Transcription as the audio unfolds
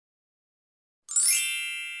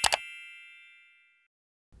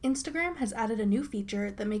Instagram has added a new feature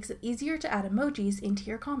that makes it easier to add emojis into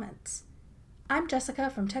your comments. I'm Jessica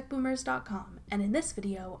from techboomers.com, and in this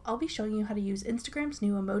video, I'll be showing you how to use Instagram's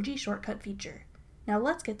new emoji shortcut feature. Now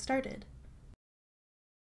let's get started.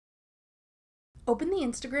 Open the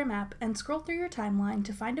Instagram app and scroll through your timeline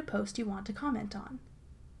to find a post you want to comment on.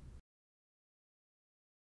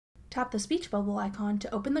 Tap the speech bubble icon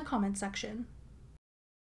to open the comment section.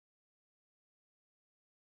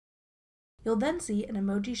 You'll then see an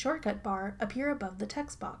emoji shortcut bar appear above the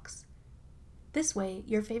text box. This way,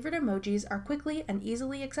 your favorite emojis are quickly and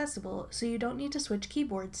easily accessible, so you don't need to switch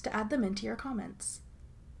keyboards to add them into your comments.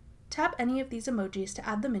 Tap any of these emojis to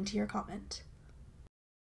add them into your comment.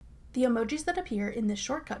 The emojis that appear in this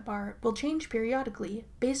shortcut bar will change periodically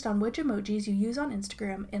based on which emojis you use on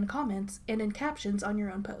Instagram in comments and in captions on your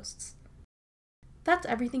own posts. That's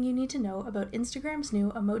everything you need to know about Instagram's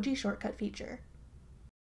new emoji shortcut feature.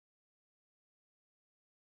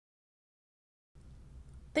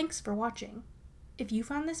 Thanks for watching. If you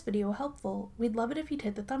found this video helpful, we'd love it if you'd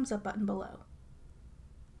hit the thumbs up button below.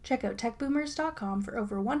 Check out techboomers.com for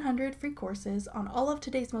over 100 free courses on all of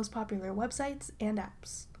today's most popular websites and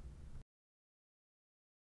apps.